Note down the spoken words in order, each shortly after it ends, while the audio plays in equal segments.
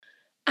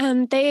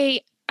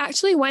They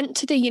actually went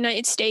to the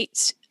United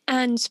States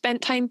and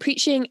spent time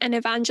preaching and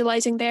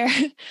evangelizing there,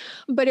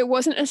 but it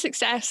wasn't a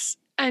success.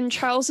 And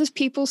Charles's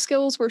people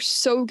skills were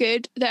so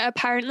good that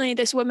apparently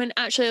this woman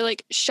actually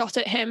like shot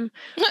at him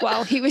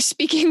while he was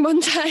speaking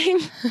one time.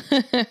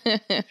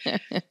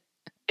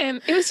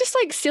 It was just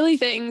like silly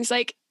things.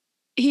 Like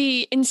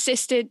he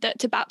insisted that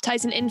to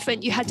baptize an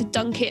infant, you had to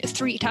dunk it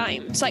 3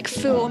 times, like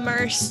full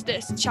immerse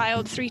this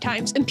child 3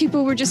 times. And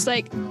people were just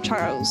like,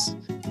 Charles,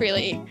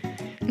 really?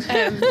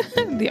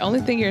 The only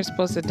thing you're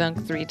supposed to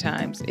dunk 3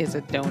 times is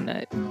a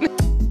donut.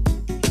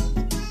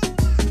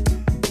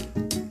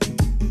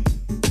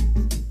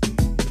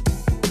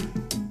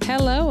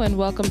 Hello and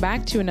welcome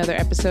back to another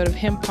episode of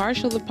Hymn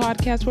Partial, the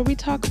podcast where we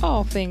talk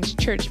all things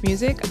church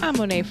music. I'm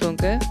Monet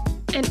Funke.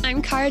 And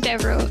I'm Cara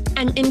Devereaux.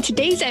 And in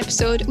today's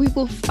episode, we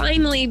will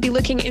finally be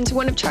looking into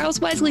one of Charles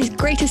Wesley's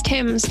greatest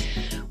hymns.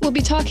 We'll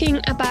be talking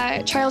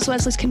about Charles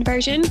Wesley's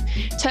conversion,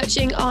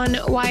 touching on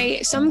why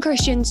some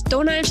Christians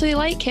don't actually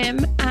like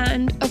him,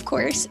 and of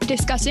course,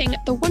 discussing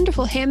the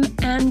wonderful hymn,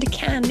 And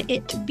Can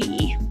It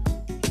Be?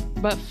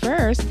 But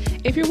first,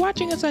 if you're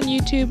watching us on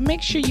YouTube,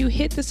 make sure you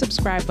hit the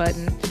subscribe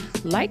button,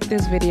 like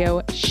this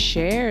video,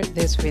 share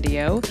this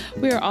video.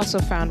 We are also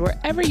found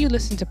wherever you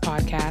listen to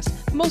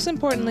podcasts. Most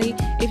importantly,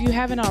 if you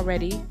haven't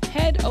already,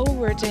 head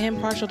over to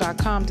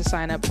hymnpartial.com to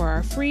sign up for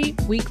our free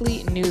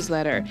weekly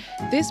newsletter.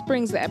 This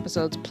brings the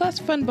episodes plus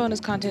fun bonus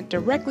content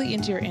directly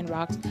into your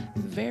inbox.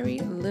 Very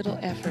little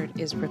effort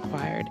is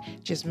required.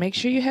 Just make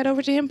sure you head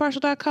over to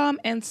hymnpartial.com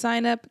and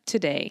sign up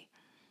today.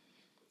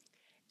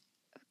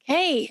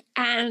 Hey,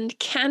 and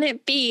can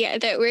it be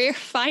that we're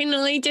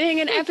finally doing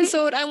an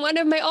episode on one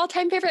of my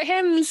all-time favorite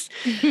hymns?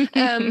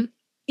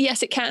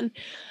 Yes, it can.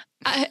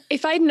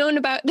 If I'd known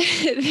about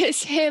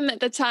this hymn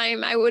at the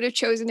time, I would have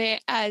chosen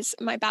it as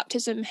my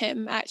baptism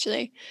hymn,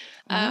 actually.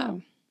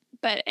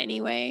 But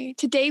anyway,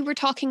 today we're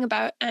talking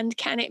about And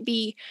Can It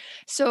Be?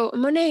 So,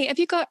 Monet, have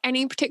you got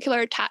any particular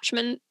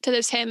attachment to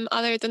this hymn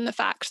other than the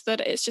fact that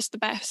it's just the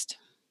best?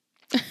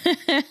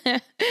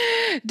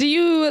 Do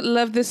you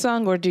love this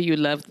song or do you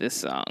love this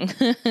song?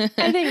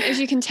 I think, as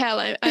you can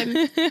tell,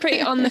 I'm pretty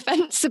on the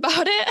fence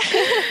about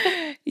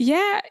it.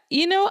 Yeah,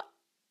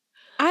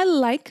 I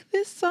like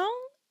this song.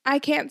 I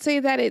can't say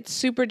that it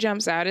super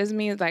jumps out as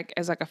me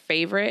as a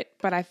favorite,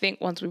 but I think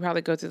once we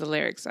probably go through the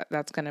lyrics,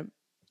 that's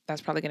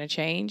probably gonna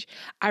change.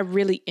 I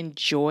really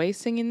enjoy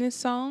singing this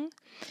song,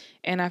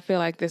 and I feel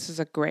like this is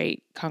a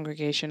great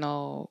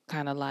congregational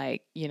kind of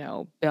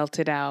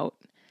belted out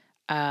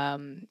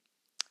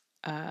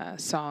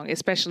song,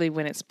 especially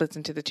when it splits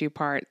into the 2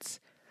 parts.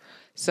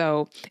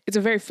 So it's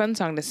a very fun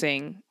song to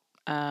sing.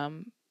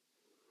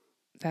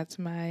 That's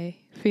my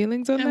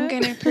feelings on that. I'm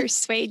going to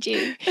persuade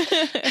you.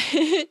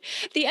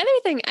 The other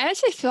thing, I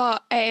actually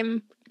thought,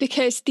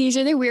 because these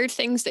are the weird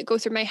things that go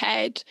through my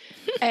head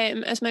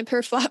as my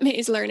poor flatmate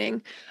is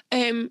learning,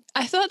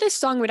 I thought this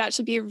song would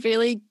actually be a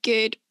really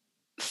good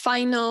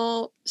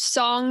final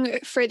song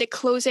for the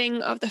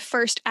closing of the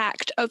first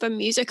act of a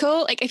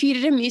musical. Like if you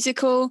did a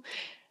musical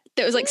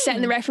that was set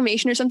in the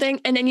Reformation or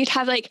something, and then you'd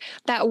have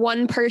that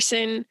one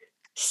person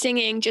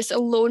singing, just a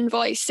lone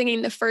voice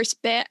singing the first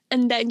bit,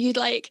 and then you'd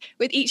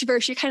with each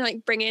verse you kind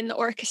of bring in the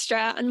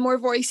orchestra and more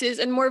voices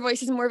and more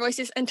voices and more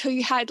voices until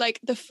you had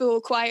the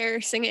full choir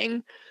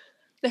singing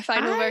the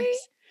final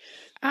verse.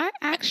 I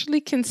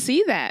actually can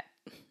see that.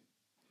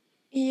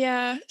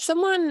 Yeah,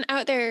 someone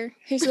out there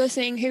who's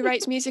listening who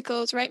writes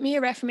musicals, write me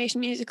a Reformation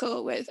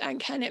musical with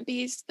And Can It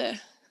Be's the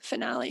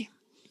finale.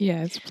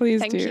 Yes,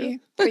 please Thank do. you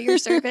for your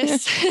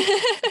service.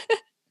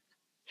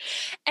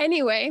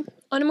 Anyway,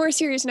 on a more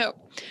serious note,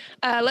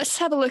 let's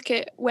have a look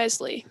at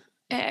Wesley,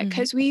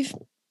 because we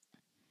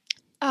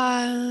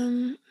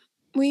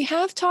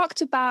have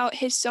talked about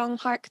his song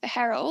Hark the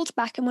Herald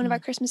back in one of our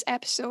Christmas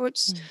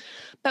episodes,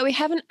 but we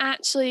haven't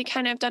actually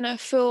kind of done a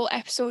full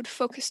episode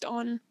focused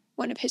on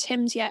one of his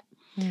hymns yet.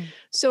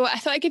 So I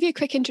thought I'd give you a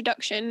quick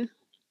introduction.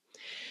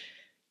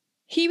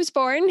 He was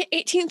born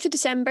 18th of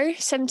December,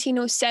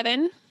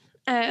 1707.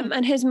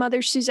 And his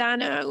mother,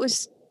 Susanna,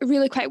 was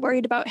really quite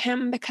worried about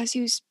him because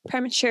he was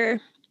premature.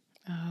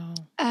 Oh.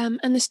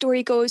 And the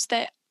story goes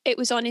that it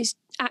was on his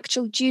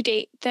actual due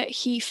date that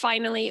he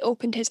finally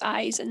opened his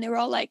eyes, and they were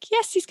all like,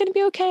 yes, he's going to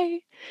be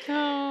okay.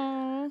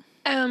 Oh.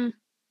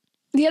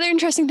 The other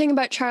interesting thing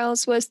about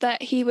Charles was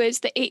that he was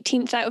the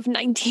 18th out of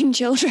 19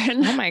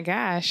 children. Oh my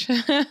gosh.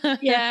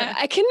 Yeah,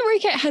 I couldn't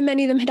work out how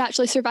many of them had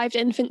actually survived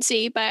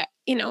infancy, but,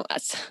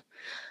 that's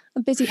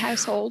a busy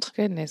household.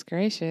 Goodness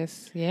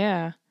gracious.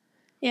 Yeah.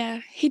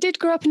 Yeah, he did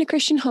grow up in a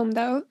Christian home,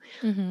 though.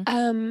 Mm-hmm.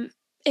 In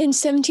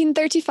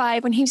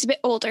 1735, when he was a bit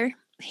older,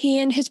 he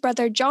and his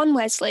brother John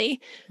Wesley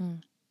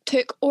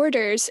took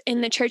orders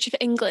in the Church of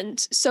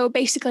England. So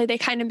basically, they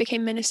kind of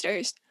became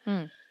ministers.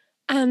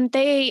 And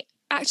they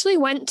actually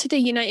went to the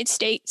United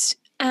States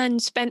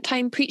and spent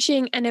time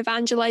preaching and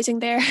evangelizing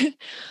there.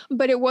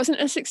 But it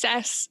wasn't a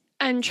success.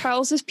 And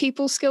Charles's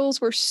people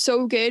skills were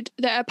so good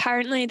that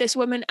apparently this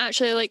woman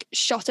actually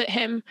shot at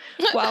him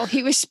while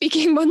he was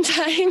speaking one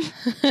time.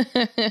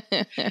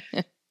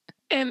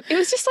 It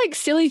was just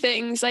silly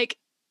things.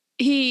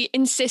 he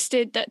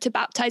insisted that to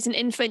baptize an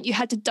infant, you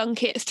had to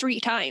dunk it 3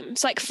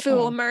 times, like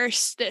full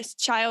immerse this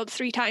child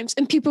 3 times.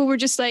 And people were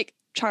just like,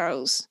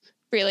 Charles,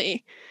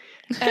 really?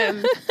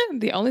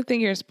 The only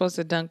thing you're supposed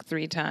to dunk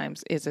 3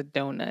 times is a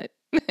donut.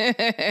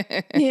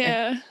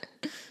 Yeah.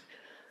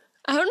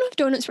 I don't know if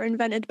donuts were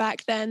invented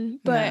back then,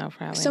 but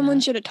No, someone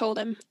not. should have told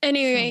him.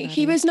 Anyway,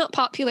 he was not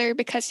popular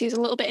because he was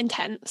a little bit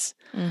intense.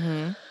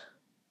 Mm-hmm.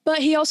 But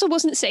he also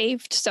wasn't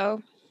saved,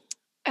 so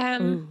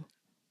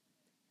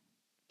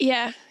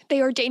yeah,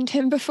 they ordained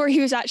him before he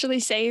was actually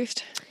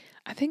saved.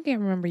 I think I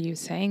remember you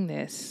saying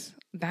this.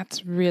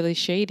 That's really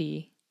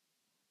shady.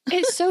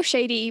 It's so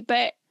shady,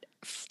 but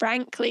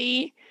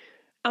frankly,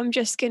 I'm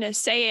just going to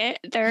say it.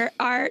 There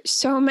are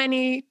so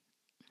many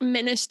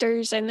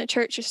ministers in the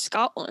Church of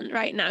Scotland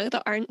right now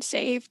that aren't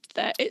saved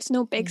that it's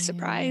no big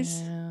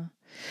surprise.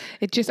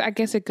 It just, I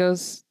guess it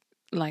goes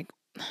like,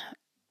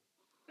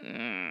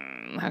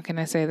 how can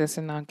I say this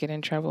and not get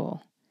in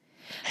trouble?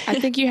 I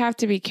think you have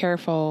to be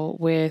careful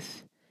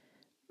with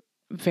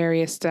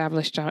very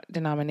established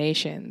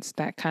denominations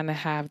that kind of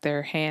have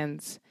their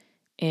hands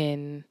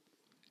in,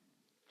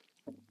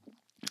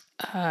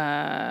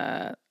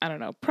 I don't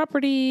know,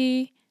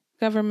 property,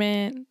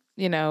 government,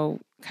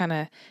 kind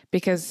of,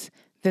 because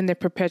then they're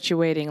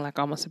perpetuating like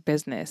almost a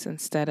business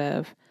instead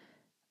of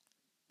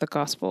the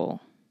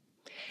gospel.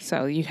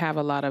 So you have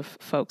a lot of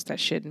folks that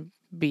shouldn't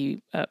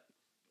be up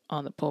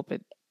on the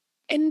pulpit.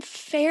 In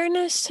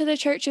fairness to the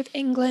Church of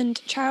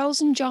England, Charles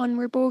and John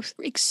were both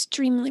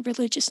extremely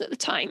religious at the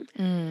time.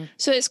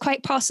 So it's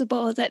quite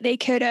possible that they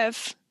could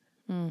have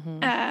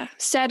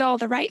said all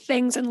the right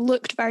things and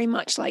looked very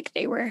much like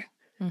they were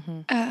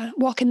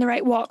walking the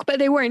right walk, but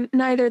they weren't.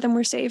 Neither of them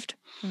were saved.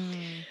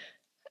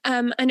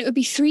 And it would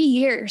be 3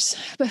 years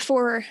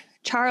before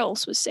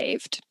Charles was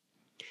saved.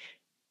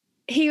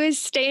 He was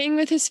staying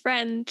with his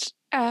friend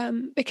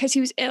because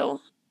he was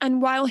ill. And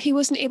while he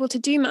wasn't able to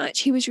do much,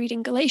 he was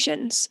reading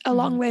Galatians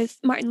along with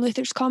Martin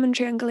Luther's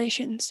commentary on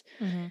Galatians.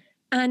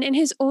 And in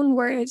his own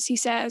words, he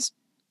says,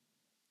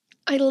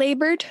 I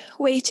labored,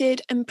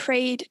 waited, and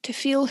prayed to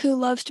feel who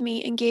loved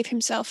me and gave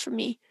himself for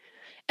me.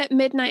 At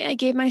midnight, I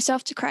gave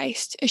myself to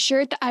Christ,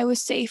 assured that I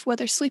was safe,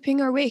 whether sleeping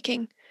or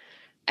waking.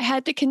 I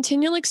had the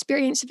continual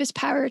experience of his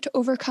power to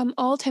overcome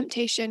all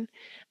temptation,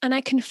 and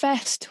I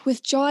confessed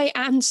with joy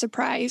and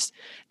surprise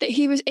that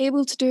he was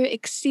able to do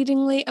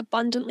exceedingly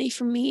abundantly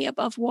for me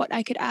above what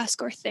I could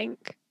ask or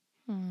think.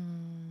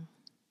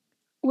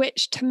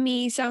 Which to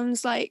me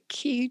sounds like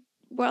he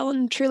well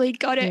and truly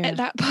got it at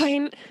that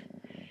point.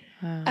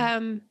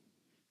 And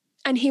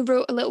he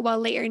wrote a little while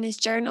later in his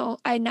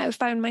journal, I now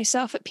found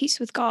myself at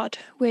peace with God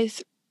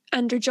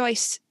and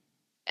rejoice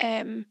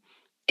in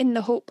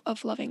the hope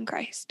of loving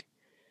Christ.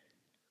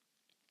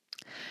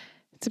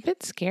 It's a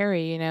bit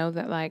scary,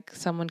 that like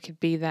someone could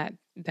be that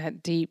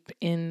deep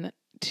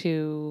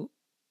into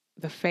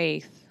the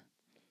faith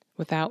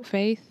without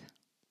faith.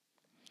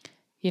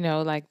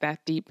 Like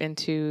that deep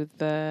into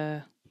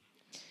the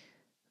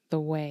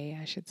way,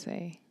 I should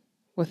say,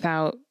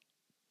 without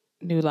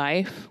new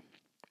life.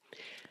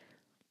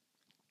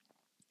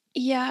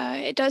 Yeah,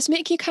 it does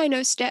make you kind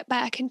of step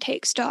back and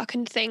take stock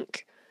and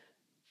think,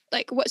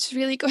 like, what's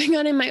really going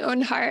on in my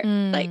own heart?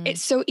 Like,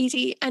 it's so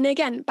easy. And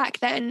again, back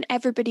then,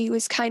 everybody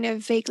was kind of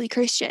vaguely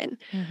Christian.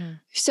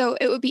 So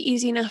it would be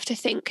easy enough to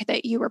think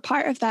that you were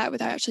part of that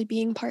without actually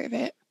being part of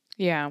it.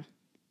 Yeah.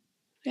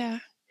 Yeah.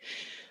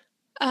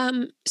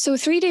 So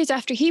 3 days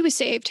after he was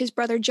saved, his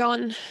brother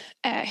John,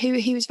 who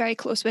he was very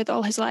close with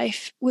all his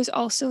life, was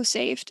also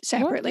saved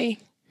separately.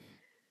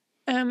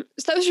 So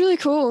that was really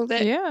cool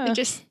that it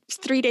just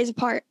 3 days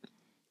apart.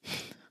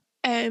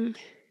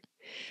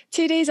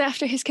 2 days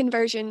after his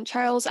conversion,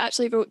 Charles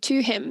actually wrote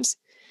 2 hymns,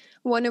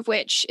 one of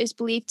which is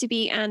believed to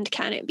be And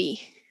Can It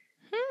Be?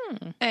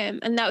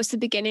 And that was the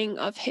beginning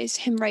of his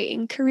hymn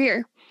writing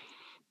career.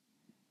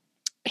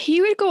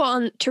 He would go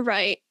on to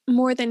write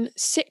more than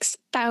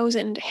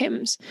 6,000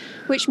 hymns,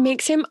 which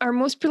makes him our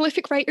most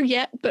prolific writer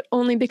yet, but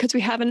only because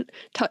we haven't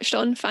touched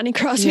on Fanny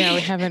Crosby. Yeah,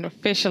 we haven't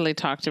officially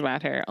talked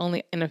about her,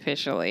 only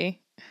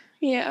unofficially.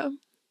 Yeah.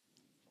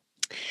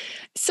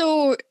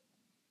 So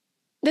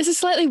this is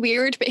slightly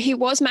weird, but he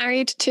was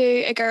married to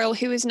a girl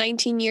who was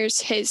 19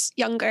 years his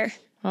younger.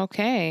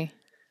 Okay.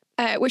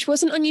 Which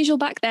wasn't unusual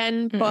back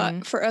then,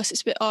 but for us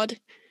it's a bit odd.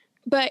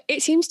 But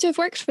it seems to have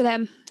worked for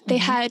them. They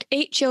had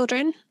 8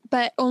 children,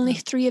 but only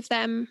 3 of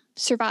them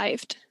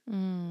survived.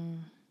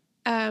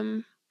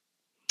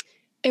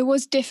 It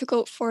was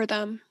difficult for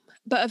them.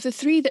 But of the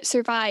 3 that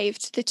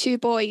survived, the 2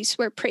 boys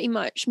were pretty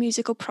much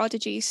musical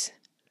prodigies.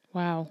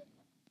 Wow.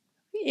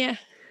 Yeah.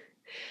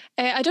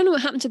 I don't know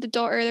what happened to the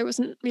daughter. There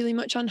wasn't really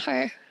much on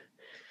her.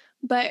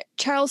 But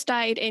Charles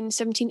died in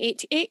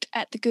 1788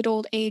 at the good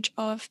old age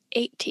of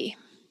 80.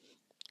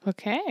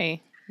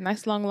 Okay.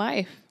 Nice long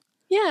life.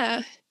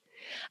 Yeah.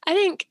 I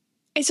think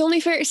it's only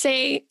fair to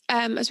say,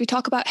 as we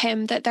talk about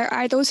him, that there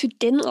are those who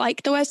didn't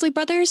like the Wesley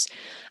brothers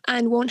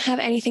and won't have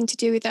anything to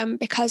do with them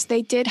because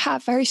they did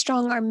have very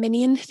strong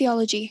Arminian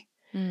theology.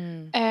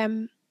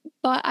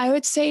 But I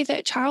would say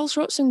that Charles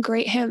wrote some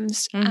great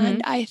hymns.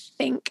 And I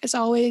think, as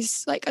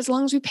always, like, as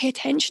long as we pay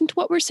attention to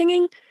what we're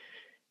singing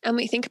and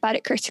we think about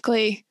it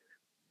critically,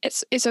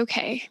 it's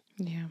okay.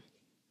 Yeah.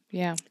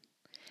 Yeah.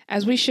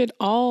 As we should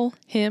all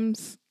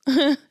hymns,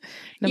 no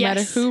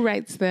matter who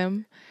writes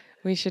them,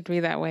 we should be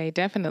that way.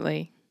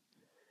 Definitely.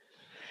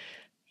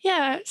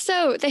 Yeah,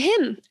 so the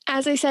hymn,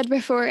 as I said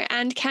before,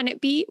 And Can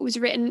It Be, was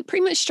written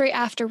pretty much straight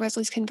after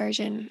Wesley's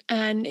conversion.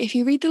 And if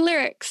you read the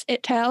lyrics,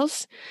 it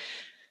tells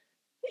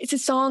it's a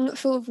song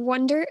full of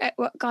wonder at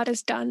what God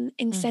has done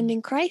in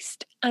sending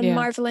Christ and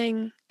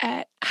marveling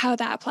at how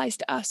that applies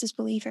to us as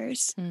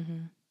believers.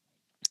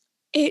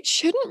 It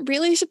shouldn't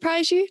really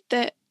surprise you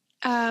that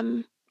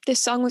this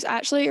song was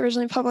actually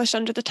originally published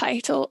under the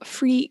title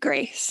Free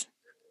Grace.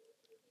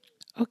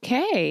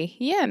 Okay.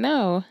 Yeah,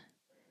 no.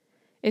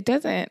 It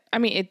doesn't. I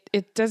mean,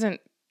 it doesn't.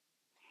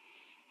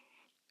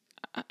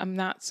 I'm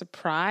not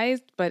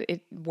surprised, but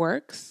it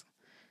works.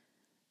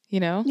 You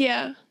know?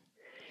 Yeah.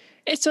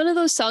 It's one of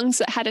those songs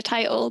that had a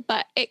title,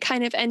 but it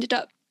kind of ended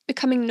up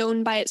becoming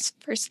known by its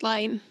first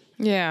line.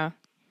 Yeah.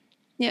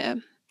 Yeah.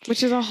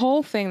 Which is a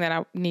whole thing that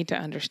I need to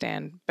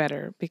understand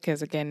better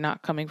because, again,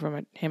 not coming from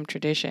a hymn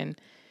tradition,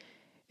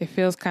 it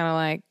feels kind of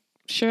like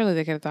surely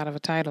they could have thought of a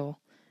title,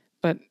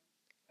 but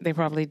they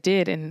probably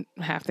did in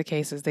half the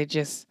cases. They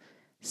just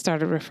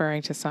started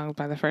referring to songs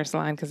by the first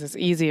line because it's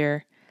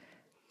easier.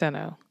 Don't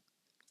know.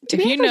 Do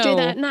we ever do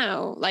that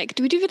now? Like,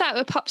 do we do that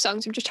with pop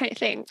songs? I'm just trying to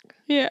think.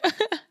 Yeah.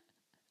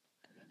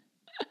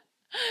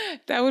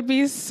 That would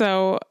be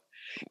so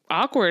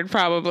awkward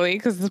probably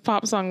because the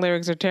pop song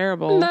lyrics are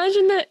terrible.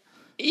 Imagine that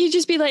you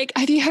just be like,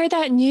 have you heard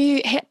that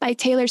new hit by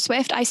Taylor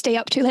Swift, I Stay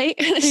Up Too Late?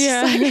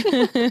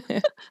 Yeah.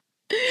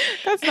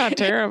 That's not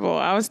terrible.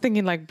 I was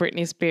thinking like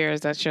Britney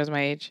Spears. That shows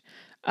my age.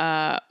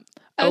 I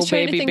was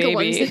trying to think of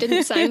ones that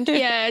didn't sound,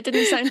 it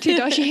didn't sound too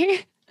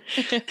dodgy.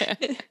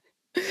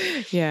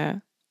 Yeah.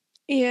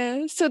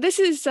 Yeah. So this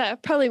is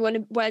probably one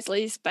of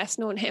Wesley's best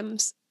known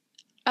hymns.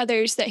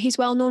 Others that he's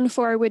well known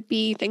for would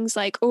be things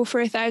like Oh,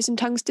 for a Thousand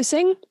Tongues to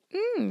Sing.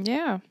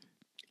 Yeah.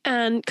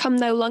 And Come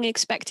Thou Long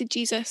Expected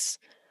Jesus.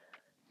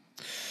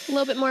 A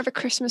little bit more of a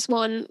Christmas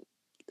one,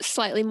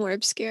 slightly more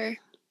obscure.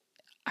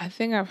 I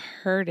think I've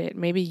heard it.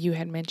 Maybe you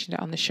had mentioned it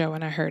on the show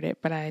and I heard it,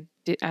 but I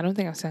don't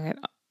think I've sung it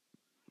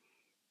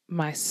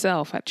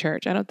myself at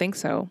church. I don't think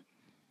so.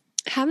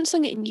 I haven't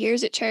sung it in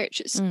years at church.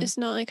 It's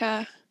not like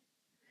a...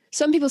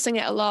 Some people sing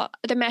it a lot.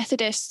 The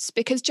Methodists,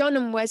 because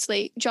John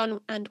Wesley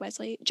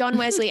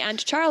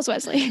and Charles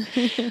Wesley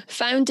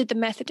founded the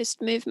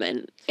Methodist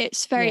movement.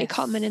 It's very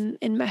common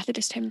in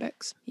Methodist hymn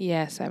books.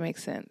 Yes, that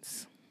makes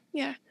sense.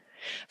 Yeah.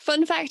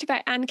 Fun fact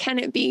about And Can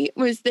It Be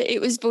was that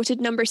it was voted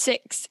number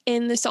 6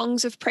 in the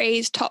Songs of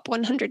Praise Top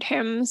 100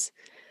 Hymns.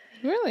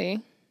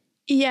 Really?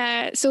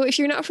 Yeah. So if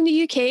you're not from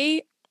the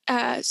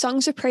UK,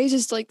 Songs of Praise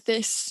is like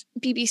this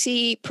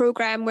BBC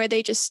program where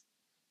they just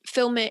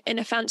film it in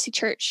a fancy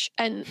church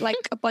and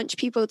like a bunch of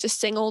people just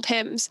sing old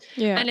hymns.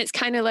 Yeah. And it's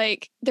kind of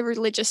like the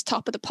religious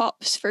Top of the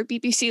Pops for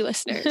BBC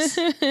listeners.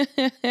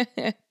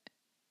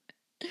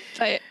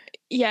 But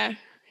yeah,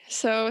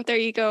 so there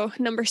you go.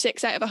 Number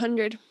 6 out of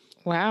 100.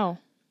 Wow.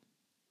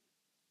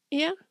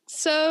 Yeah.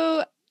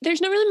 So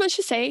there's not really much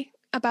to say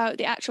about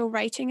the actual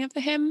writing of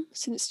the hymn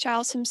since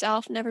Charles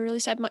himself never really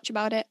said much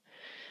about it.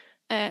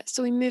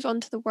 So we move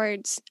on to the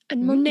words.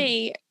 And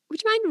Monet,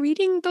 would you mind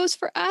reading those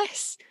for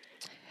us?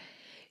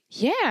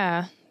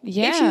 Yeah.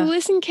 Yeah. If you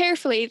listen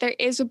carefully, there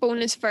is a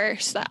bonus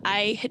verse that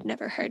I had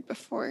never heard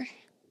before.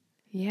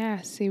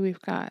 Yeah. See,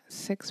 we've got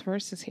 6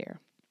 verses here.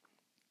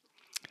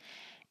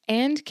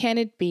 And can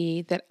it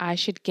be that I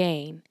should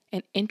gain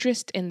an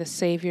interest in the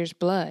Savior's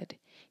blood?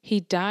 He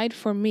died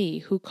for me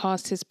who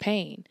caused his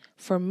pain,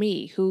 for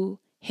me who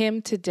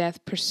him to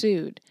death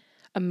pursued.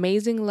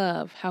 Amazing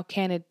love, how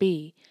can it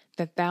be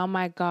that thou,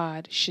 my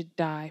God, should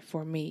die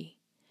for me?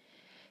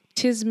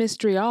 'Tis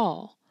mystery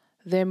all,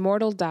 the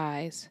immortal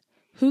dies.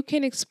 Who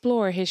can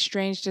explore his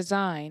strange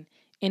design?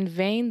 In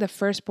vain the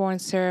firstborn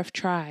seraph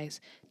tries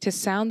to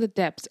sound the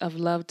depths of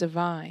love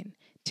divine.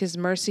 'Tis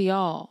mercy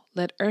all,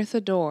 let earth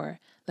adore,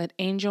 let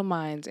angel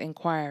minds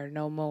inquire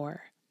no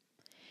more.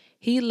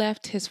 He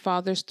left his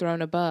Father's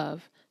throne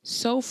above,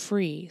 so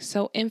free,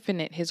 so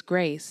infinite his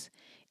grace,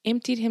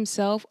 emptied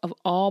himself of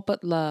all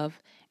but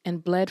love,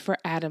 and bled for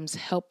Adam's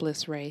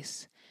helpless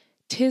race.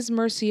 'Tis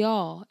mercy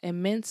all,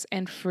 immense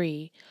and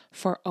free,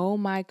 for, O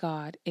my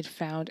God, it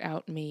found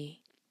out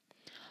me.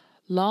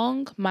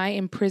 Long my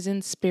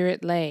imprisoned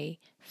spirit lay,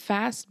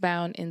 fast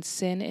bound in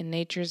sin and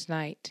nature's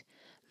night.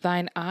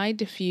 Thine eye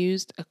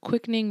diffused a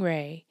quickening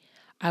ray.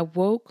 I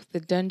woke, the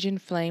dungeon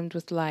flamed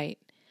with light.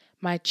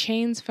 My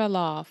chains fell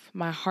off,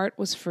 my heart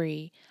was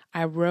free.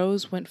 I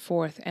rose, went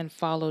forth, and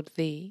followed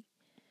thee.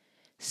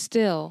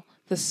 Still,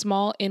 the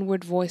small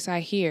inward voice I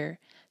hear,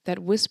 that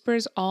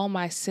whispers all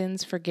my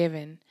sins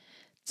forgiven.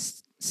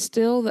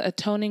 Still the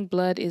atoning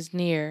blood is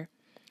near,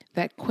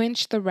 that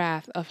quenched the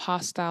wrath of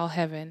hostile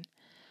heaven.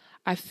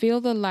 I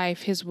feel the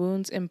life his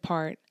wounds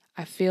impart.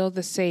 I feel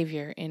the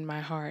Savior in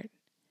my heart.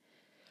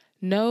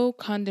 No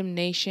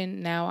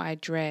condemnation now I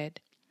dread.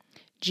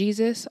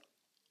 Jesus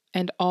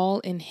and all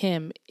in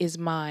him is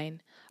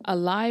mine,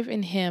 alive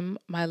in him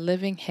my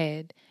living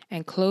head,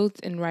 and clothed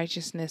in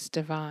righteousness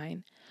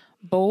divine.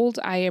 Bold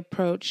I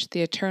approach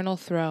the eternal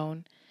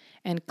throne,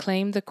 and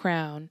claim the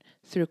crown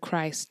through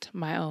Christ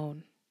my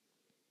own.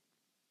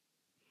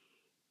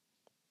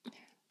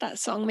 That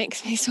song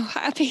makes me so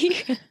happy.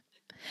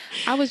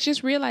 I was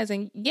just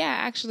realizing,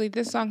 actually,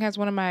 this song has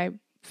one of my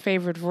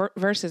favorite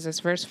verses. It's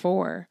verse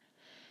 4.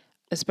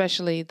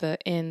 Especially the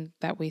end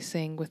that we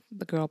sing with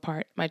the girl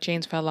part. My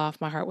chains fell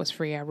off, my heart was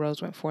free, I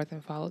rose, went forth,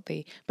 and followed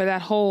thee. But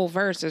that whole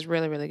verse is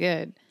really, really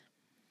good.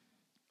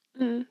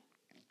 I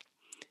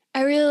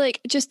really like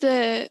just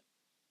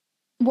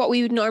what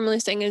we would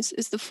normally sing is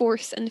the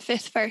fourth and the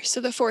fifth verse.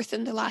 So the fourth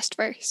and the last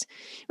verse,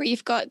 where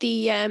you've got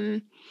the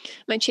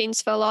my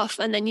chains fell off,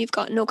 and then you've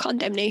got no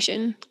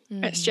condemnation.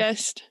 It's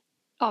just,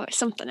 it's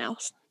something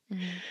else.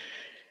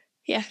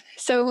 Yeah.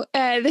 So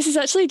this is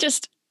actually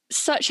just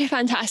such a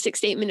fantastic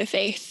statement of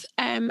faith,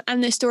 and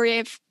the story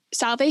of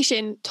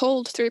salvation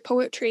told through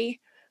poetry.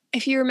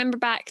 If you remember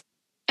back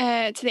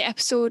to the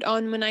episode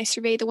on When I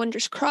Survey the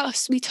Wondrous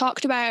Cross, we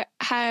talked about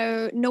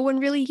how no one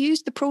really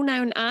used the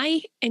pronoun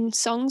I in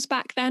songs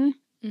back then.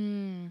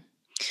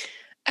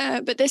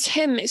 But this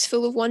hymn is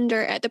full of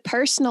wonder at the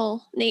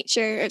personal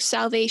nature of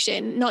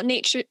salvation, not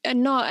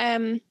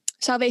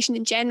salvation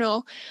in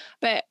general,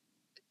 but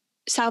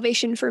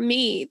salvation for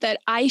me,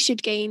 that I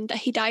should gain, that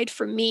he died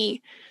for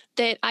me,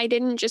 that I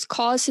didn't just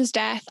cause his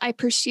death, I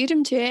pursued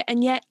him to it,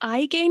 and yet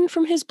I gained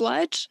from his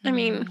blood. I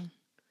mean,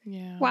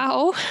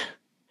 wow.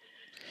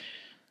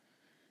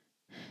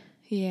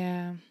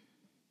 Yeah.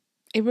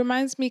 It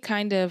reminds me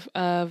kind of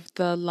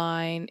the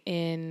line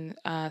in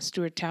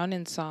Stuart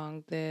Townend's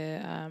song,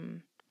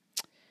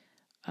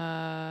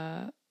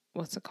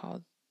 what's it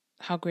called?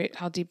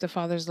 How deep the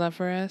Father's love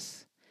for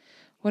us.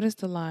 What is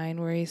the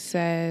line where he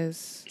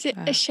says... Is it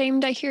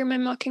ashamed I hear my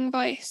mocking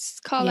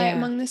voice call out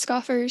among the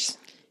scoffers?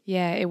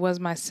 Yeah, it was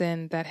my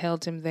sin that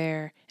held him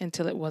there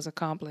until it was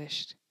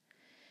accomplished.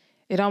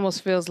 It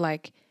almost feels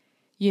like,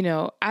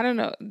 I don't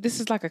know, this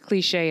is like a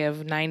cliche of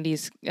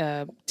 90s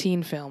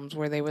teen films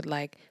where they would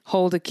like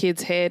hold a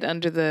kid's head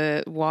under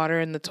the water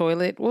in the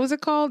toilet. What was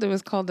it called? It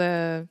was called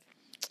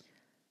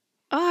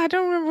I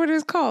don't remember what it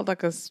was called,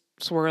 like a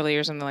swirly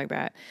or something like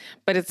that.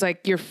 But it's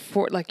like you're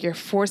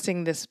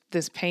forcing this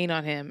pain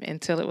on him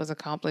until it was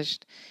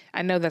accomplished.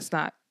 I know that's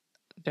not,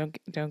 don't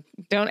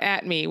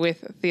at me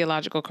with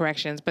theological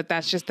corrections, but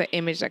that's just the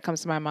image that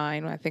comes to my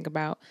mind when I think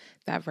about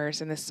that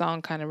verse. And this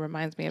song kind of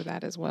reminds me of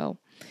that as well.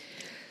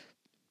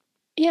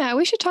 Yeah,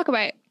 we should talk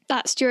about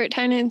that Stuart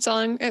Townend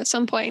song at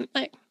some point,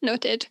 like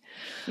noted.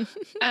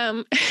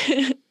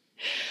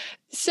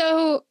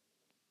 So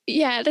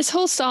yeah, this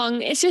whole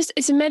song,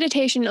 it's a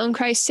meditation on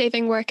Christ's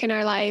saving work in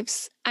our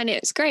lives. And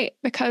it's great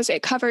because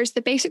it covers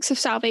the basics of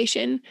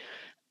salvation,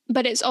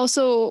 but it's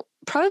also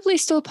probably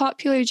still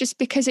popular just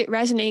because it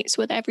resonates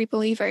with every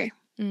believer.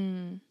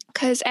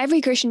 Because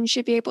every Christian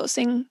should be able to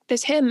sing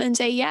this hymn and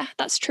say, yeah,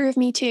 that's true of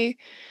me too.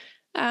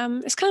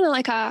 It's kind of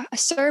like a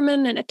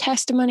sermon and a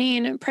testimony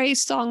and a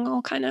praise song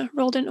all kind of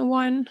rolled into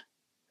one.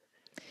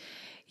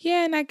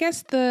 Yeah, and I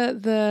guess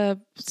the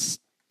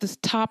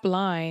top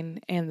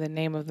line and the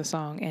name of the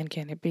song, "And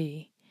Can It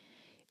Be,"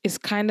 is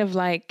kind of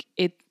like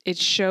it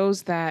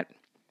shows that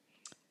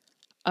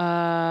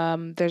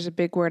there's a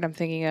big word I'm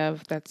thinking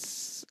of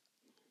that's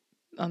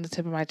on the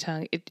tip of my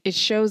tongue. It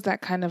shows that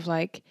kind of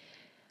like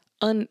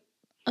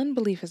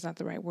unbelief is not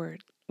the right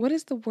word. What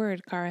is the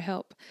word, Cara?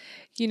 Help.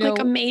 Like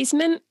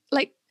amazement?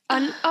 Like, I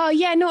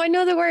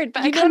know the word,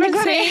 but I know can't what I'm think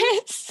what saying?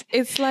 it is.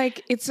 It's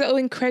like, it's so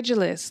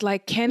incredulous.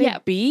 Like, can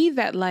it be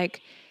that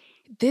like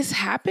this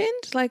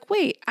happened? Like,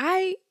 wait,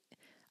 I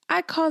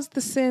caused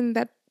the sin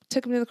that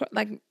took him to the cross.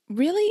 Like,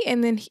 really?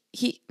 And then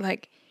he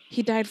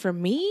died for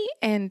me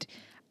and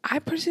I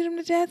pursued him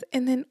to death.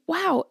 And then,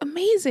 wow,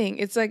 amazing.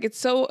 It's like, it's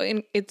so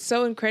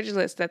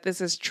incredulous that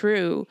this is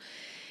true.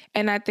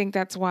 And I think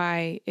that's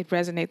why it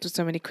resonates with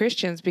so many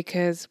Christians,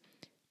 because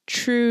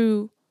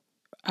true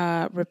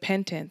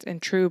repentance and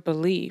true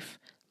belief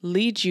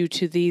leads you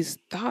to these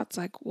thoughts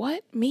like,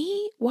 what,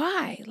 me?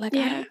 Why? Like,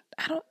 I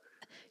don't,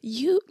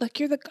 you're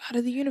the God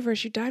of the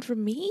universe. You died for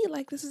me?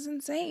 Like, this is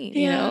insane,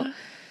 you know?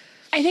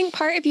 I think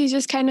part of you is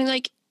just kind of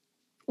like,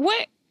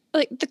 what?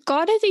 Like, the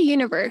God of the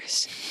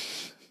universe,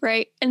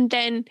 right? And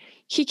then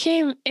he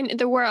came into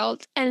the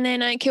world and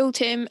then I killed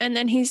him. And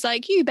then he's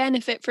like, you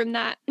benefit from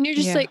that. And you're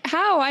just like,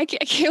 how? I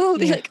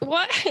killed? Like,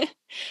 what?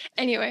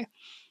 Anyway.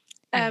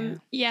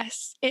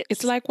 Yes.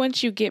 It's like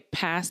once you get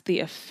past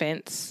the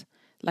offense,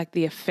 like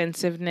the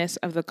offensiveness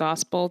of the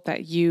gospel,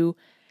 that you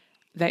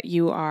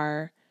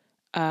are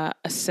a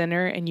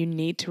sinner and you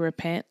need to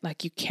repent,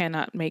 like you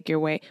cannot make your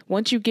way.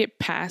 Once you get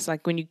past,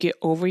 like when you get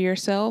over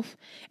yourself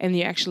and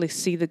you actually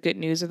see the good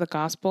news of the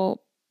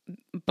gospel,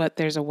 but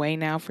there's a way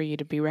now for you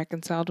to be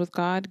reconciled with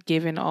God,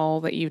 given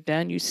all that you've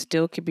done, you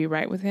still could be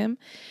right with him.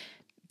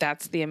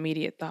 That's the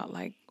immediate thought,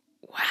 like,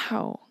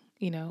 wow,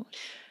 you know.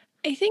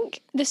 I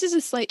think this is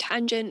a slight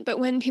tangent, but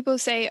when people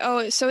say, oh,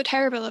 it's so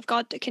terrible of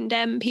God to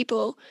condemn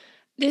people,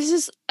 this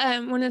is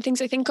one of the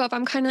things I think of.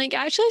 I'm kind of like,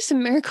 actually, it's a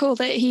miracle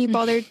that he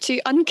bothered to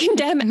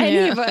uncondemn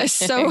any of us.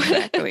 So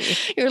exactly.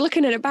 you're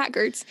looking at it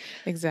backwards.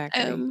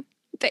 Exactly.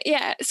 But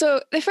yeah,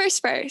 so the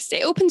first verse,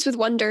 it opens with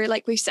wonder,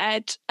 like we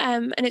said,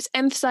 and it's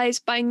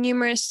emphasized by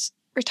numerous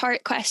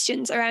rhetoric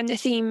questions around the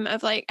theme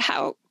of like,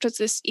 how does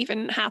this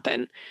even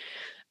happen?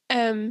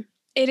 It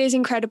is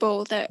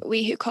incredible that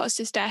we who caused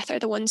his death are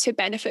the ones who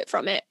benefit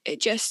from it. It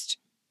just,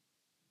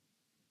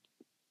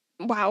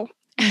 wow.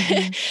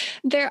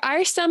 Mm-hmm. There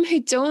are some who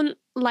don't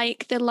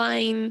like the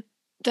line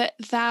that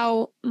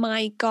thou,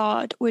 my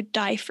God, would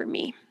die for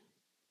me,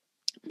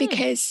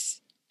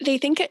 because they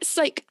think it's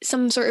like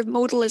some sort of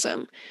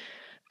modalism.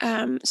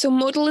 So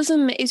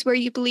modalism is where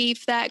you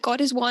believe that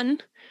God is one,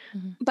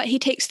 but he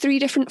takes three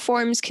different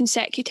forms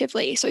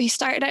consecutively. So he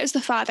started out as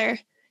the Father,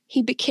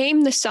 he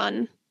became the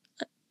Son,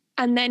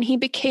 and then he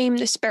became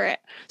the Spirit.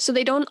 So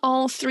they don't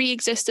all three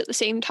exist at the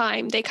same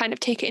time. They kind of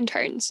take it in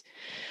turns.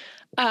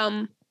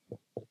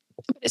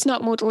 It's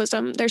not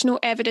modalism. There's no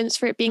evidence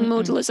for it being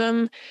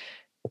modalism.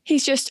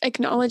 He's just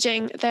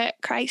acknowledging that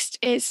Christ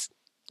is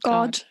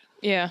God.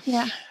 Yeah.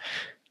 Yeah.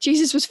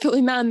 Jesus was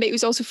fully man, but he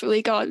was also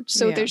fully God.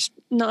 So there's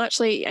not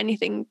actually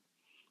anything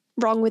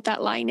wrong with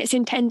that line. It's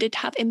intended to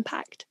have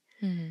impact.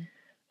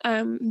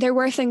 There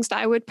were things that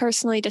I would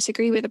personally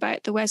disagree with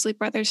about the Wesley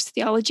brothers'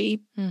 theology,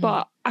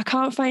 but I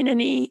can't find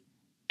any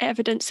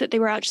evidence that they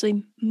were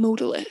actually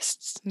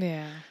modalists.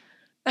 Yeah.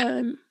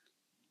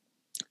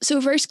 So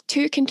verse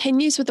 2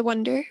 continues with the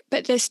wonder,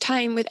 but this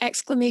time with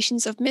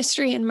exclamations of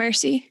mystery and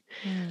mercy.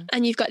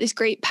 And you've got this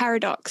great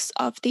paradox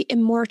of the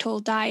immortal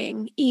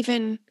dying.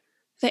 Even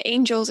the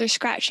angels are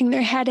scratching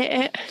their head at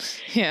it.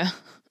 Yeah.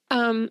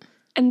 And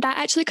that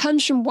actually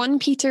comes from 1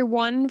 Peter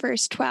 1,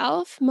 verse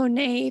 12.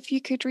 Monet, if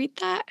you could read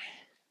that.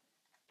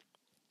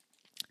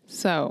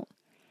 So,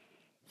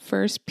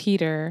 1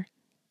 Peter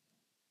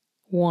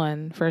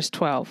 1, verse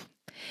 12.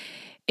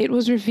 It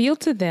was revealed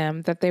to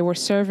them that they were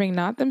serving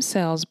not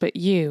themselves, but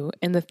you,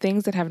 in the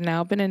things that have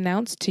now been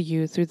announced to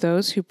you through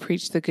those who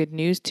preach the good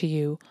news to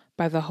you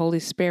by the Holy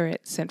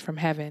Spirit sent from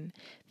heaven,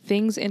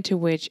 things into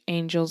which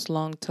angels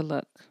long to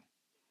look.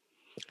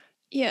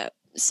 Yeah,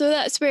 so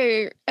that's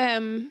where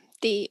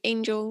the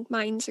angel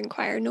minds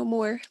inquire no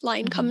more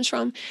line comes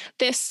from.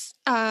 This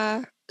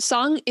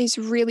song is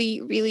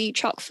really, really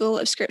chock full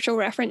of scriptural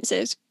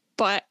references,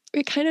 but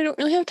we kind of don't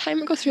really have time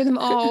to go through them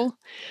all.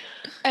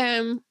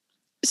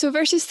 So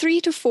verses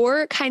 3 to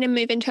 4 kind of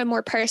move into a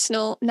more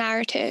personal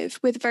narrative,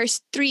 with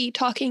verse 3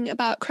 talking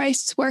about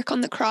Christ's work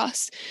on the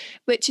cross,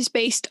 which is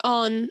based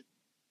on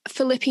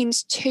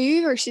Philippians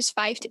 2, verses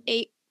 5 to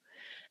 8.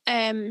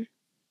 And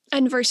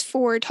verse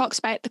 4 talks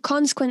about the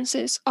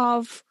consequences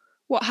of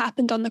what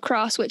happened on the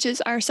cross, which is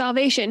our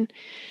salvation.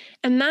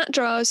 And that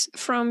draws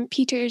from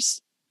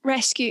Peter's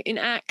rescue in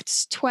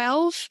Acts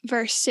 12,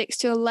 verse 6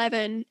 to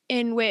 11,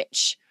 in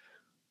which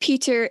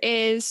Peter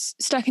is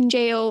stuck in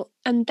jail,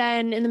 and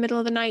then in the middle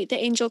of the night,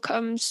 the angel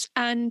comes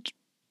and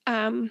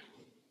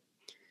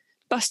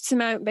busts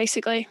him out,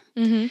 basically.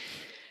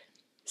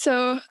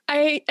 So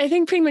I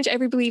think pretty much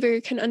every believer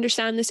can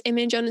understand this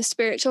image on a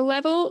spiritual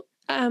level,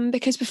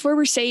 because before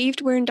we're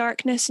saved, we're in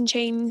darkness and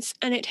chains,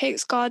 and it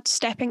takes God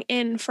stepping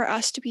in for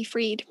us to be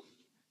freed.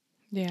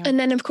 Yeah. And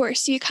then, of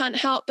course, you can't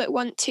help but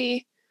want to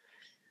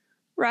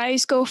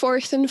rise, go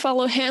forth, and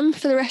follow him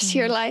for the rest of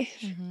your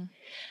life.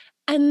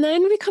 And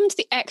then we come to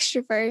the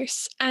extra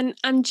verse, and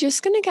I'm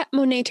just going to get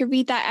Monet to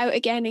read that out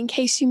again in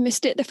case you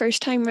missed it the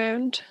first time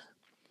round.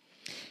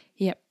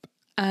 Yep.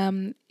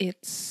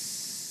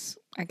 It's,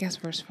 I guess,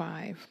 verse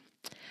 5.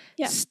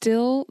 Yeah.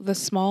 Still the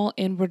small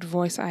inward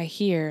voice I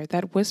hear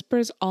that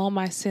whispers all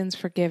my sins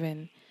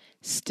forgiven.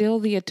 Still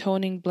the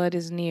atoning blood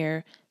is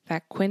near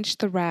that quenched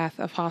the wrath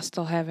of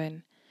hostile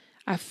heaven.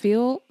 I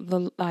feel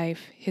the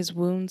life his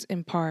wounds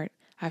impart.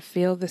 I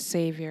feel the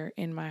Savior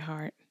in my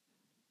heart.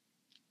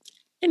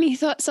 Any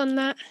thoughts on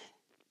that?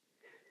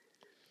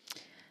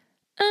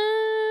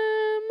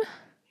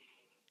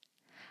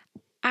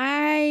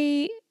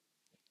 I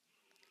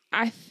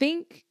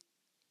think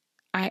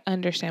I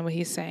understand what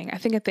he's saying. I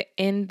think at the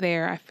end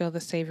there, I feel the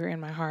Savior in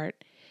my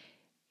heart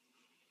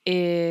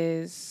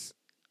is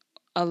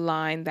a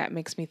line that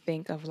makes me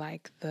think of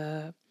like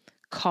the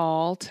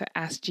call to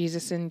ask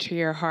Jesus into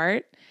your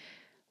heart,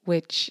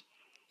 which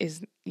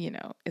is, you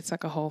know, it's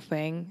like a whole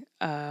thing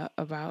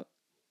about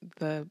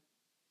the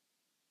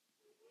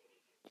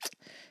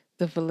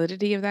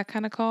validity of that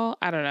kind of call.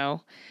 I don't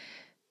know.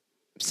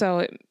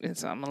 So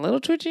I'm a little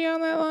twitchy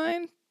on that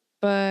line,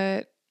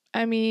 but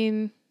I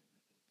mean,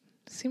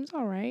 seems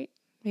all right.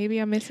 Maybe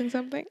I'm missing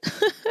something.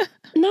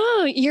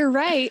 No, you're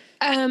right.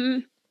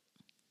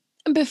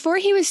 Before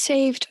he was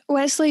saved,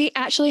 Wesley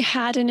actually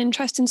had an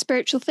interest in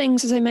spiritual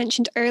things, as I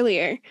mentioned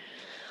earlier,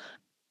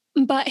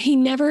 but he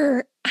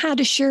never had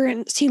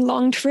assurance. He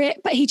longed for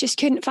it, but he just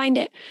couldn't find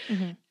it.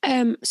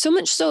 So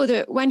much so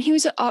that when he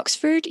was at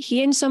Oxford,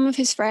 he and some of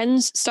his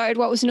friends started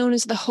what was known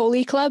as the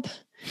Holy Club,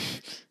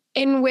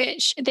 in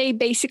which they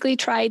basically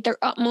tried their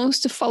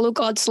utmost to follow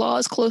God's law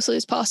as closely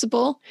as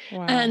possible.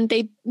 Wow. And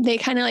they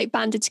kind of like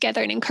banded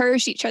together and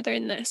encouraged each other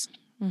in this.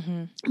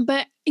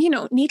 But,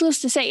 needless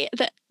to say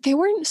that they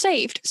weren't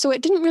saved. So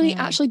it didn't really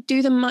actually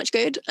do them much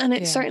good. And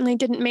it certainly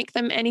didn't make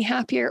them any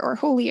happier or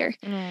holier.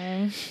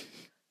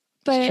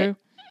 But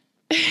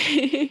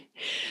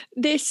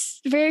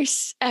this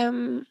verse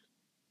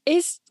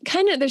is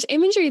kind of, there's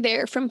imagery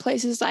there from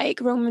places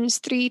like Romans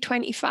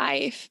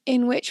 3:25,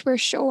 in which we're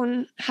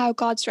shown how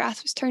God's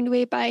wrath was turned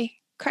away by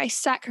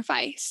Christ's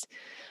sacrifice.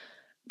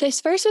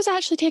 This verse was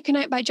actually taken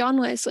out by John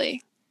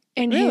Wesley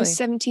in his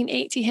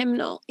 1780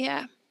 hymnal.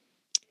 Yeah.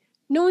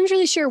 No one's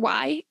really sure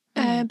why,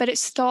 but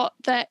it's thought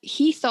that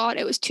he thought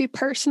it was too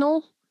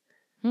personal.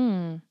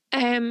 And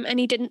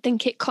he didn't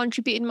think it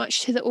contributed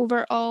much to the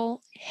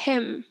overall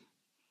hymn.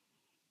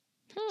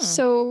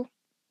 So,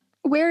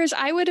 whereas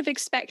I would have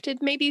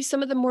expected maybe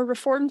some of the more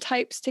reformed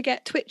types to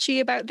get twitchy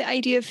about the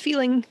idea of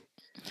feeling,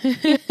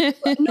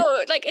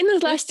 no, like in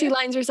those last two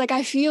lines, there's like,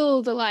 I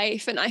feel the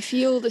life and I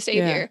feel the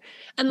Savior.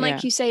 And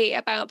like you say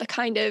about the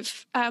kind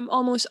of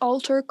almost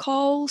altar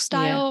call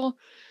style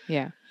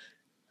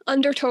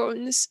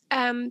undertones.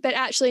 But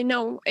actually,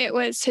 no, it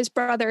was his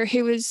brother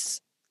who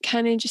was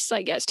kind of just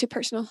like, it's too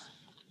personal.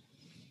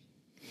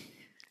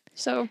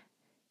 So.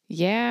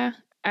 Yeah.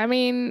 I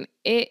mean,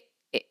 it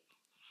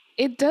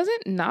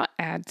doesn't not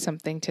add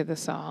something to the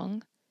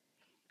song.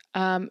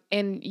 And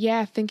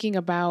thinking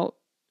about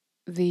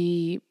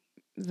the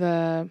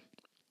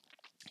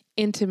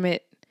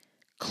intimate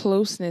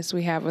closeness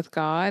we have with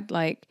God,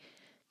 like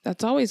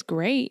that's always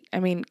great. I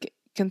mean,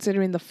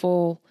 considering the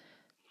full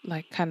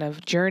like kind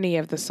of journey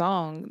of the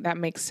song, that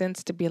makes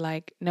sense to be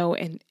like, no,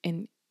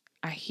 and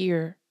I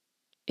hear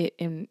it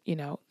in,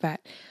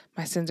 that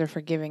my sins are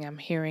forgiving. I'm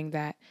hearing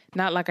that,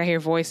 not like I hear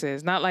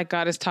voices, not like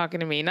God is talking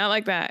to me, not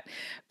like that,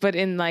 but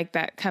in like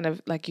that kind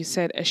of, like you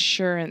said,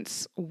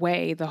 assurance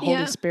way, the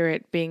Holy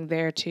Spirit being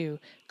there to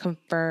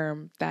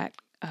confirm that,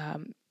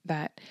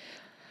 that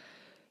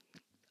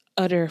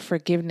utter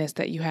forgiveness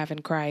that you have in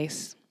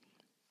Christ.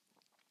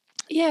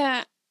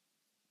 Yeah.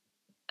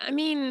 I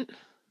mean,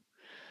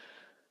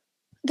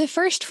 the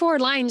first 4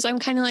 lines, I'm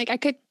kind of like, I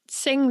could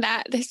sing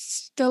that.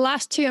 The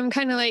last 2, I'm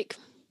kind of like,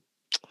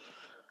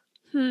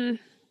 I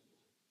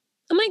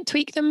might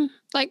tweak them.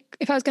 Like,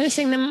 if I was going to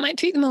sing them, I might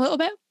tweak them a little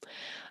bit.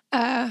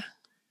 But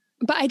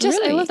I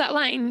love that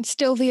line.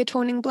 Still the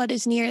atoning blood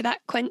is near,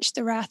 that quenched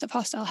the wrath of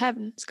hostile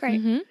heaven. It's great.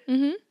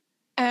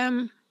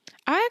 I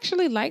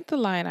actually like the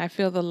line, I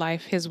feel the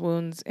life his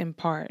wounds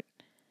impart.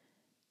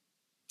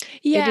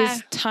 Yeah. It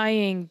is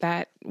tying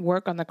that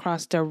work on the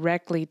cross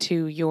directly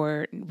to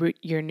your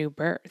new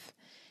birth.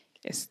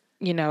 It's,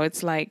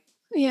 it's like,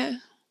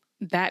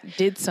 that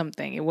did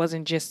something. It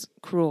wasn't just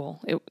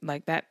cruel. It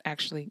like that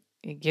actually,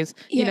 it gives,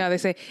 they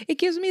say it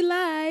gives me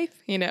life,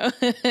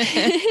 But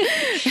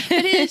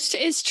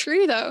it's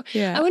true though.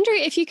 Yeah. I wonder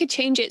if you could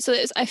change it so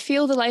that it's, I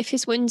feel the life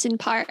his wounds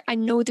impart. I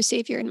know the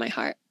Savior in my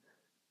heart.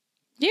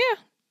 Yeah.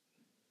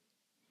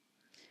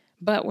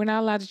 But we're not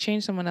allowed to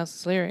change someone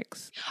else's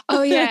lyrics.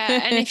 Oh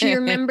yeah. And if you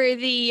remember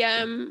the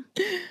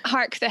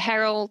Hark the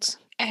Herald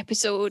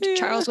episode,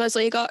 Charles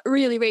Wesley got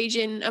really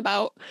raging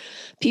about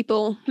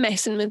people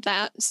messing with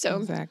that. So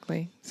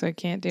exactly. So I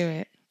can't do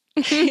it.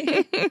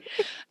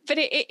 But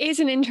it is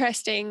an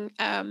interesting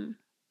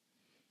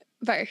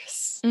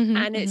verse.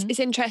 And it's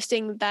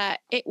interesting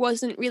that it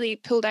wasn't really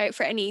pulled out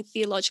for any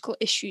theological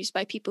issues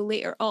by people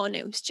later on.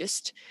 It was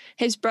just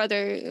his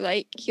brother,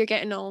 like, you're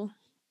getting all...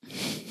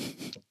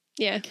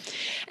 Yeah.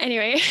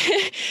 Anyway.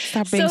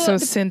 Stop being so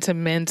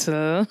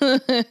sentimental.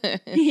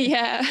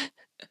 Yeah.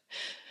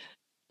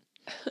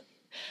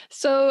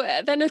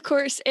 So then, of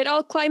course, it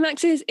all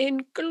climaxes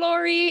in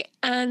glory,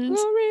 and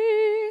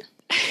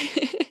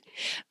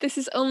this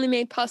is only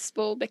made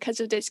possible because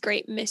of this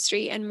great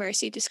mystery and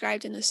mercy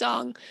described in the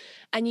song.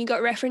 And you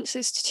got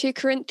references to 2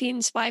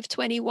 Corinthians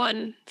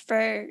 5:21,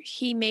 for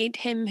he made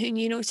him who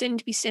knew no sin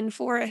to be sin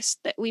for us,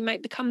 that we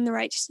might become the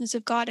righteousness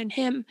of God in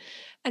him.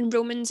 And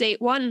Romans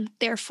 8:1,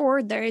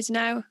 therefore there is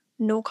now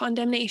no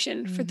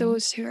condemnation for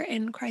those who are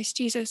in Christ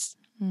Jesus.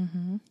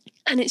 And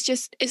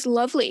it's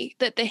lovely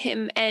that the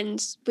hymn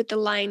ends with the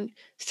line,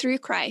 through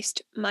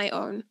Christ, my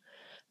own,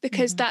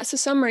 because that's a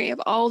summary of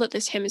all that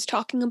this hymn is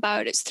talking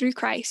about. It's through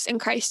Christ and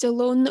Christ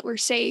alone that we're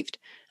saved,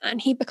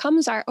 and he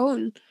becomes our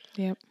own.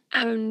 Yep.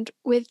 And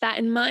with that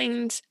in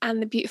mind,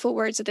 and the beautiful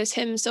words of this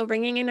hymn still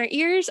ringing in our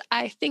ears,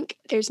 I think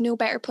there's no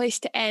better place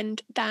to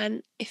end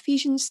than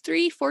Ephesians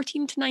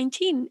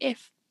 3:14-19,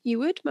 if you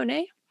would,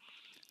 Monet.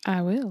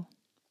 I will.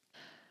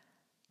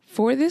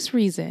 For this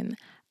reason,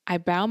 I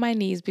bow my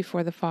knees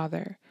before the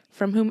Father,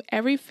 from whom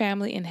every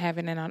family in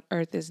heaven and on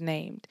earth is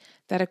named,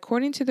 that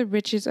according to the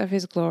riches of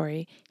his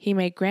glory, he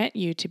may grant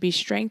you to be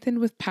strengthened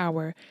with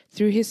power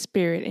through his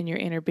Spirit in your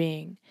inner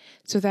being,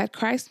 so that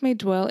Christ may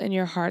dwell in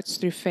your hearts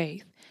through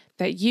faith,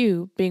 that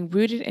you, being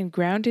rooted and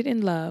grounded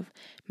in love,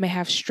 may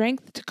have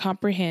strength to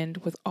comprehend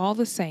with all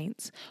the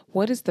saints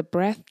what is the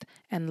breadth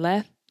and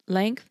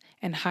length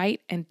and height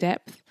and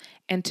depth,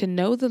 and to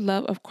know the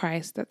love of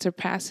Christ that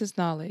surpasses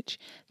knowledge,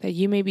 that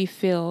you may be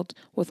filled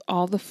with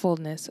all the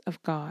fullness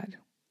of God.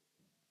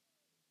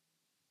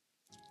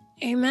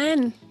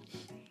 Amen.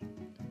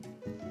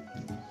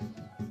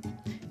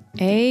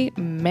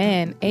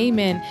 Amen.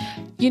 Amen.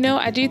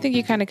 I do think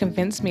you kind of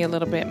convinced me a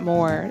little bit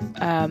more.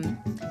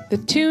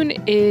 The tune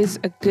is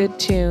a good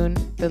tune.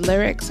 The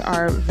lyrics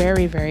are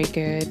very, very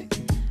good.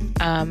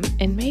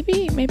 And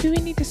maybe we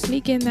need to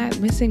sneak in that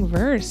missing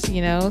verse,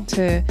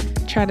 to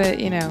try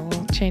to,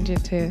 we'll change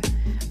it to,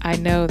 I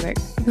know that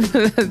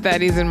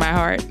that is in my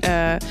heart,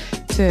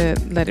 to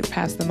let it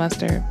pass the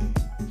muster.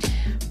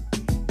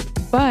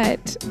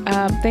 But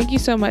thank you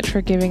so much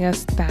for giving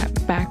us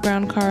that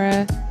background,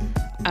 Cara.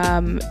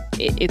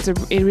 It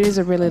is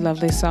a really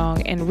lovely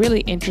song and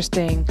really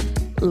interesting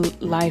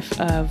life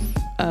of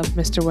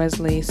Mr.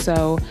 Wesley.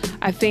 So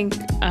I think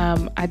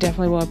I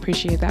definitely will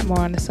appreciate that more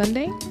on a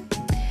Sunday.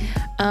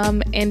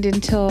 And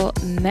until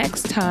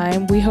next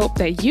time, we hope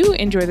that you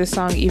enjoy the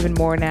song even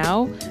more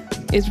now.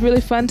 It's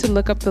really fun to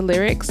look up the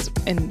lyrics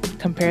and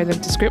compare them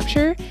to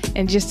scripture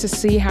and just to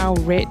see how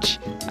rich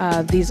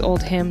these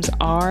old hymns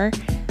are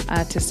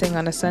to sing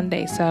on a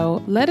Sunday.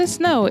 So let us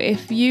know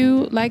if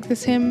you like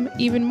this hymn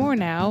even more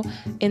now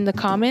in the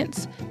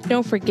comments.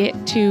 Don't forget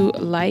to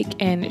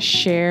like and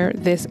share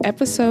this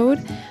episode.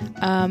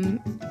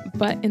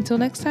 But until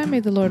next time, may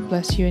the Lord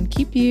bless you and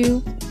keep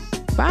you.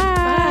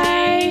 Bye.